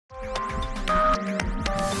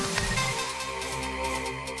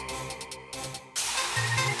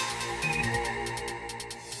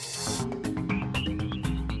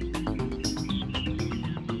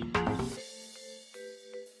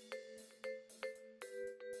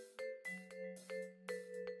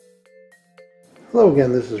Hello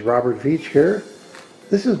again, this is Robert Veach here.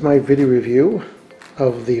 This is my video review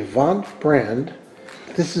of the Veach brand.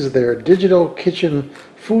 This is their digital kitchen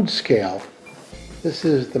food scale. This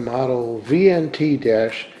is the model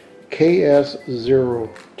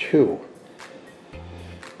VNT-KS02.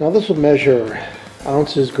 Now this will measure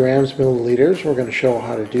ounces, grams, milliliters. We're going to show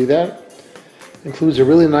how to do that. It includes a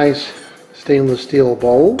really nice stainless steel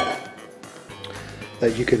bowl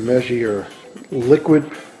that you can measure your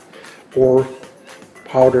liquid or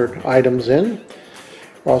powdered items in.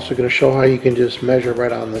 We're also going to show how you can just measure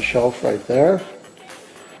right on the shelf right there.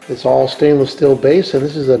 It's all stainless steel base, and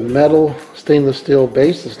this is a metal stainless steel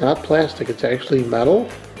base. It's not plastic, it's actually metal.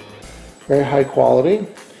 Very high quality.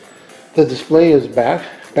 The display is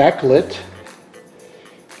backlit,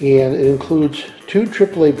 and it includes 2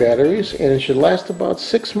 AAA batteries, and it should last about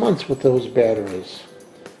 6 months with those batteries.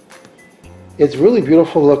 It's really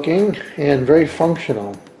beautiful looking and very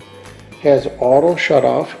functional. Has auto shut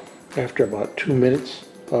off after about 2 minutes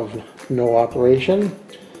of no operation,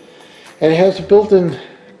 and it has a built-in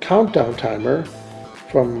countdown timer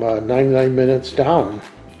from 99 minutes down,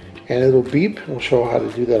 and it'll beep. We'll show how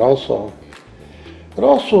to do that also. It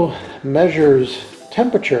also measures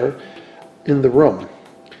temperature in the room,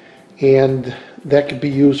 and that could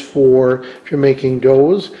be used for if you're making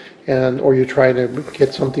doughs or you're trying to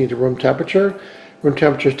get something to room temperature. Room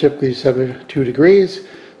temperature is typically 72 degrees.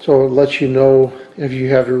 So it lets you know if you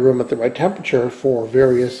have your room at the right temperature for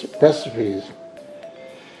various recipes.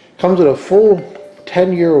 Comes with a full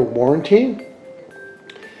 10-year warranty,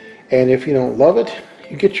 and if you don't love it,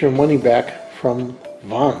 you get your money back from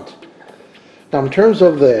Veach. Now in terms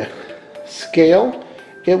of the scale,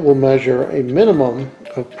 it will measure a minimum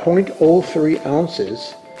of 0.03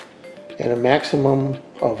 ounces and a maximum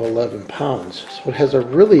of 11 pounds. So it has a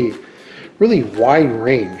really wide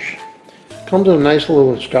range. Comes with a nice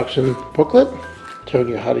little instruction booklet telling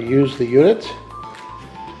you how to use the unit.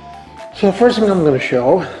 So the first thing I'm going to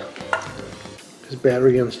show is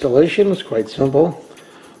battery installation. It's quite simple.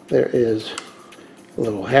 There is a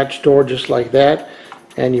little hatch door just like that,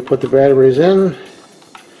 and you put the batteries in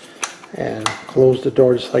and close the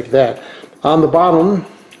door just like that. On the bottom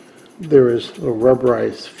there is little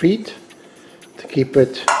rubberized feet to keep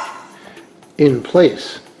it in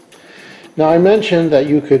place. Now I mentioned that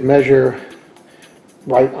you could measure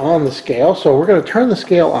right on the scale, so we're going to turn the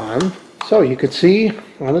scale on. So you can see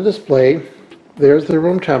on the display, there's the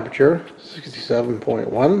room temperature,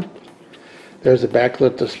 67.1. There's the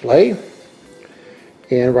backlit display,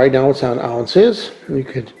 and right now it's on ounces. You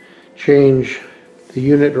could change the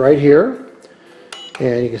unit right here,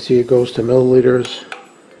 and you can see it goes to milliliters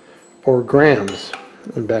or grams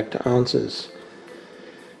and back to ounces.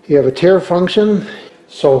 You have a tare function,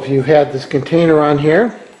 so if you had this container on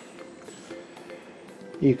here,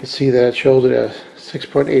 you can see that it shows it as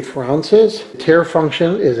 6.84 ounces. The tare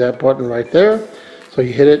function is that button right there. So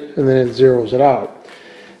you hit it and then it zeroes it out.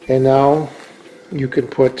 And now you can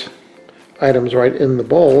put items right in the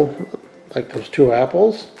bowl, like those 2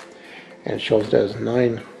 apples, and it shows it as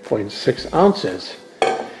 9.6 ounces.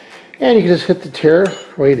 And you can just hit the tare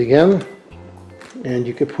right again, and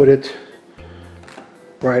you could put it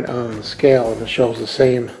right on the scale and it shows the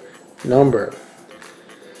same number.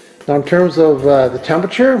 Now in terms of the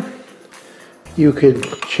temperature, you could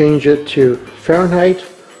change it to Fahrenheit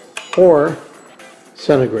or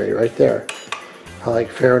centigrade right there. I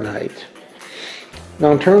like Fahrenheit.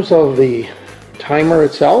 Now in terms of the timer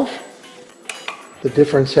itself, the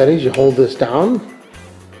different settings, you hold this down,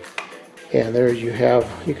 and there you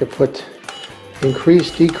could put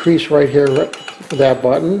increase, decrease right here with that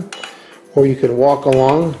button, or you can walk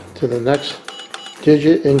along to the next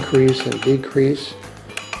digit, increase and decrease,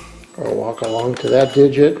 or walk along to that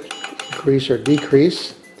digit, increase or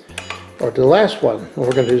decrease, or the last one.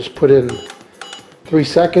 We're going to just put in 3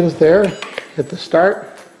 seconds there, hit the start,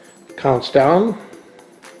 counts down,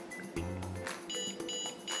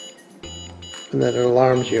 and then it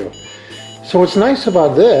alarms you. So what's nice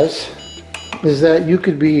about this is that you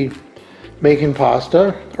could be making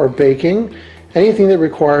pasta or baking, anything that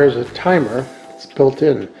requires a timer. It's built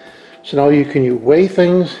in. So now you can weigh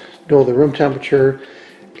things, know the room temperature,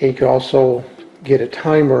 and you can also get a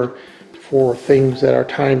timer for things that are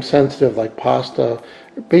time sensitive, like pasta,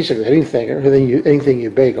 basically anything you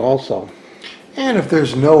bake also. And if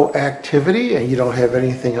there's no activity and you don't have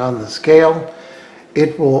anything on the scale,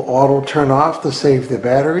 it will auto turn off to save the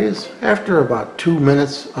batteries after about 2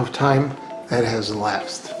 minutes of time that has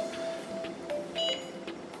elapsed.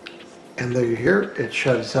 And there you hear it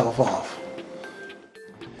shut itself off.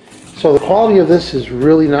 So the quality of this is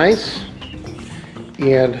really nice,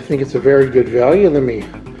 and I think it's a very good value. Let me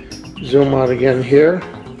Zoom out again here.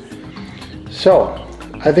 So,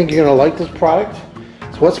 I think you're going to like this product.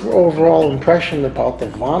 So what's my overall impression about the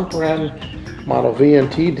Veach brand model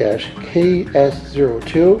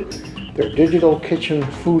VNT-KS02, their digital kitchen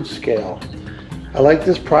food scale? I like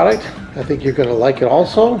this product. I think you're going to like it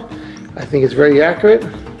also. I think it's very accurate,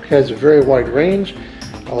 has a very wide range.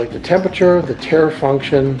 I like the temperature, the tare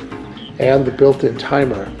function, and the built-in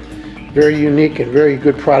timer. Very unique and very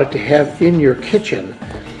good product to have in your kitchen.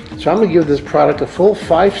 So I'm going to give this product a full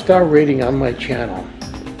 5-star rating on my channel.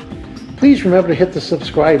 Please remember to hit the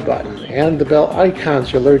subscribe button and the bell icon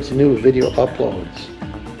to alert to new video uploads.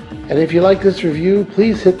 And if you like this review,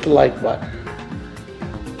 please hit the like button.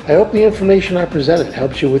 I hope the information I presented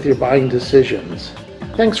helps you with your buying decisions.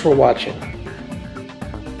 Thanks for watching.